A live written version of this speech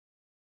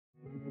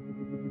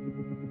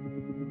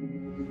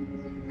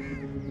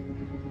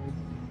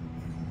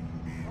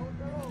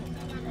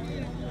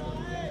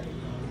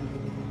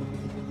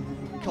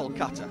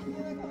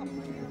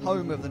Kolkata,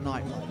 home of the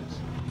Night Riders,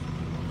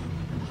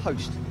 and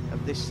host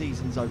of this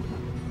season's opener.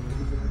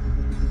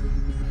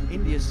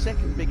 India's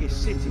second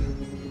biggest city,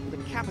 the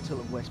capital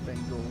of West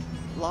Bengal,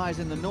 lies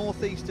in the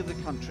northeast of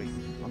the country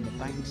on the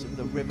banks of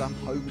the river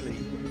Hooghly.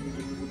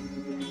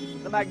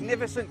 The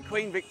magnificent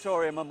Queen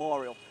Victoria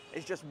Memorial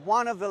is just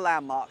one of the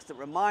landmarks that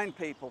remind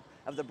people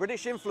of the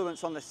British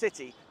influence on the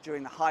city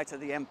during the height of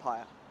the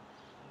empire.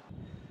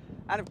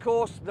 And of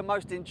course, the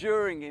most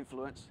enduring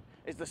influence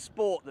is the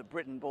sport that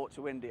Britain brought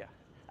to India.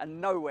 And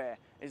nowhere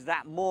is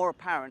that more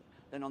apparent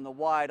than on the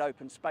wide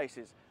open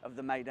spaces of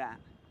the Maidan.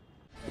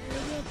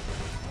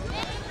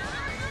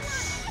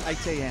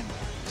 8 AM,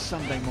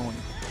 Sunday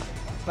morning.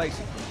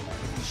 Basically,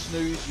 if you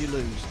snooze, you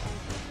lose.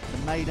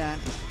 The Maidan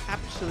is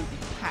absolutely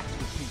packed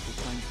with people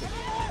playing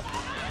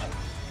cricket.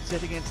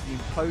 Set against the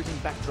imposing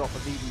backdrop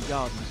of Eden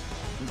Gardens,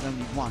 there's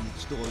only one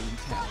story in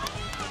town.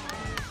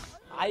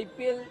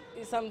 IPL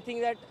is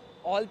something that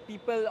all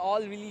people,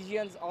 all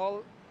religions,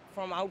 all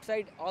from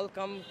outside, all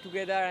come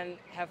together and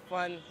have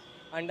fun,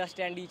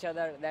 understand each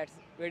other. That's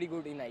very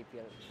good in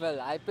IPL. Well,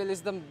 IPL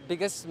is the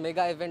biggest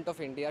mega event of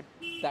India,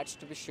 that's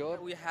to be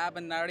sure. We have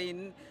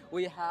Nareen,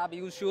 we have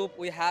Yusuf,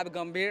 we have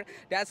Gambhir.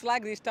 That's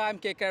like this time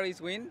KKR is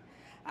win.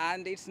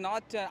 And it's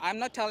not, I'm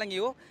not telling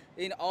you,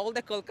 in all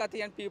the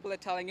Kolkatian people are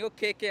telling you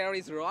KKR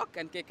is rock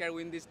and KKR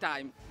win this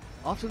time.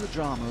 After the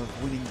drama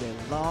of winning their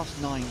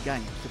last 9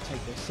 games to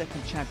take their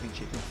second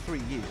championship in 3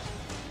 years,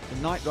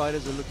 the Night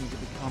Riders are looking to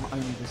become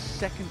only the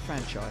second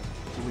franchise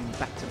to win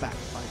back-to-back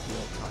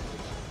IPL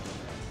titles.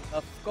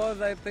 Of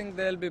course, I think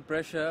there'll be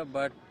pressure,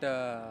 but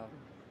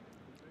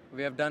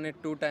we have done it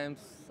 2 times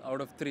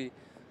out of 3.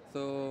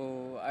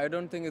 So I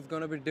don't think it's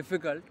going to be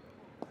difficult.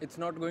 It's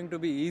not going to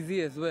be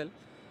easy as well,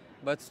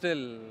 but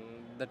still,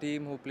 the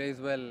team who plays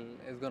well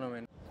is going to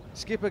win.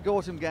 Skipper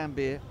Gautam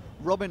Gambhir,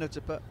 Robin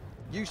Uttappa,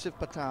 Yusuf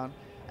Pathan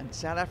and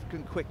South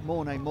African quick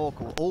Morne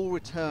Morkel all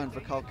returned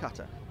for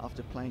Kolkata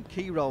after playing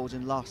key roles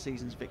in last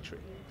season's victory.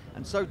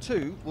 And so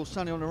too will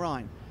Sunil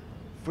Narine,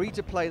 free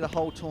to play the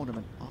whole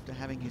tournament after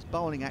having his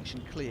bowling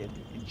action cleared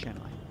in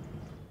Chennai.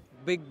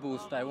 Big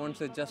boost, I won't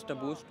say just a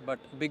boost, but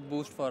big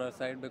boost for our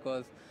side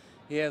because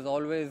he has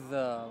always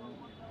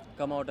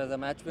come out as a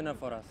match winner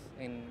for us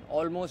in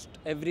almost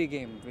every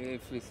game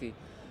if we see.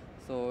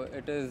 So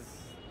it is,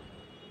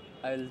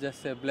 I'll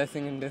just say,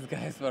 blessing in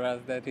disguise for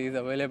us that he is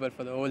available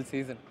for the whole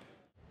season.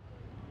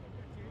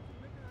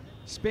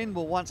 Spin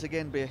will once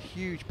again be a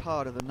huge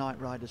part of the Night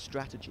Riders'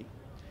 strategy.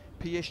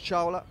 Piyush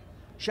Chawla,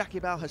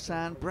 Shakib Al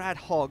Hassan, Brad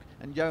Hogg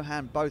and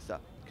Johan Botha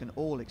can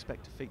all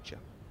expect to feature.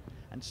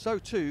 And so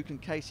too can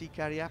KC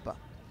Cariappa.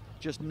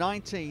 Just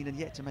 19 and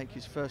yet to make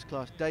his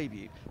first-class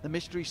debut, the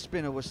mystery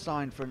spinner was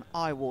signed for an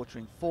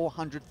eye-watering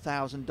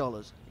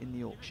 $400,000 in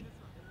the auction.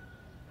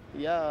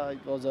 Yeah,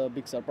 it was a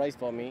big surprise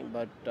for me,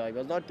 but I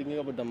was not thinking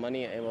about the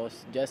money. I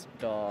was just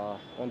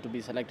want to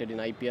be selected in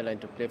IPL and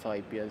to play for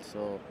IPL,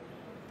 so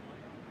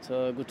it's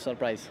a good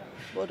surprise.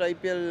 But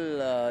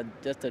IPL,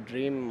 just a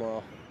dream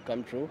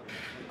come true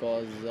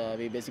because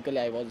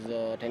I was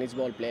a tennis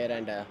ball player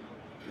and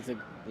it's a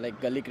like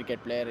gully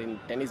cricket player in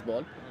tennis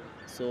ball.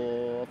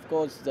 So of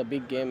course it's a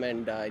big game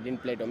and I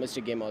didn't play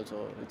domestic game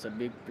also. It's a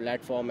big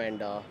platform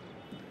and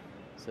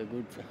it's a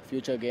good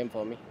future game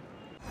for me.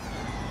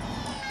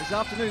 This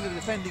afternoon, the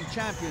defending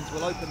champions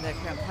will open their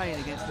campaign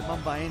against the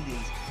Mumbai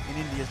Indians in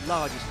India's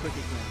largest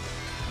cricket ground.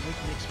 And we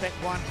can expect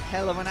one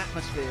hell of an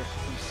atmosphere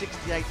from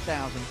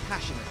 68,000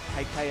 passionate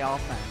KKR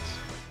fans.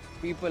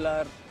 People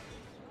are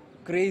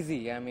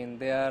crazy. I mean,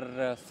 they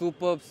are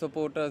superb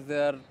supporters. They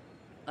are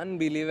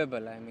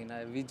unbelievable. I mean,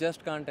 we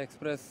just can't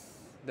express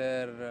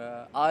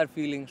our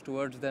feelings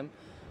towards them.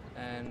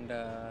 And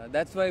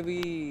that's why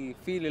we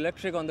feel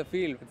electric on the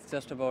field. It's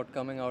just about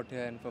coming out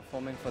here and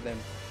performing for them.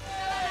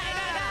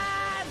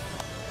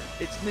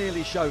 It's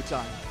nearly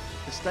showtime.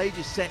 The stage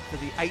is set for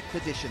the 8th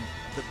edition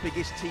of the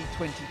biggest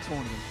T20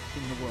 tournament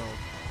in the world.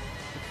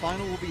 The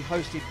final will be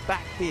hosted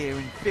back here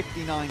in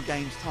 59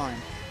 games'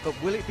 time.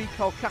 But will it be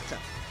Kolkata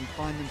who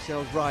find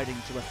themselves riding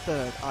to a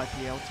 3rd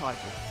IPL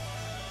title?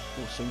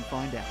 We'll soon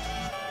find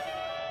out.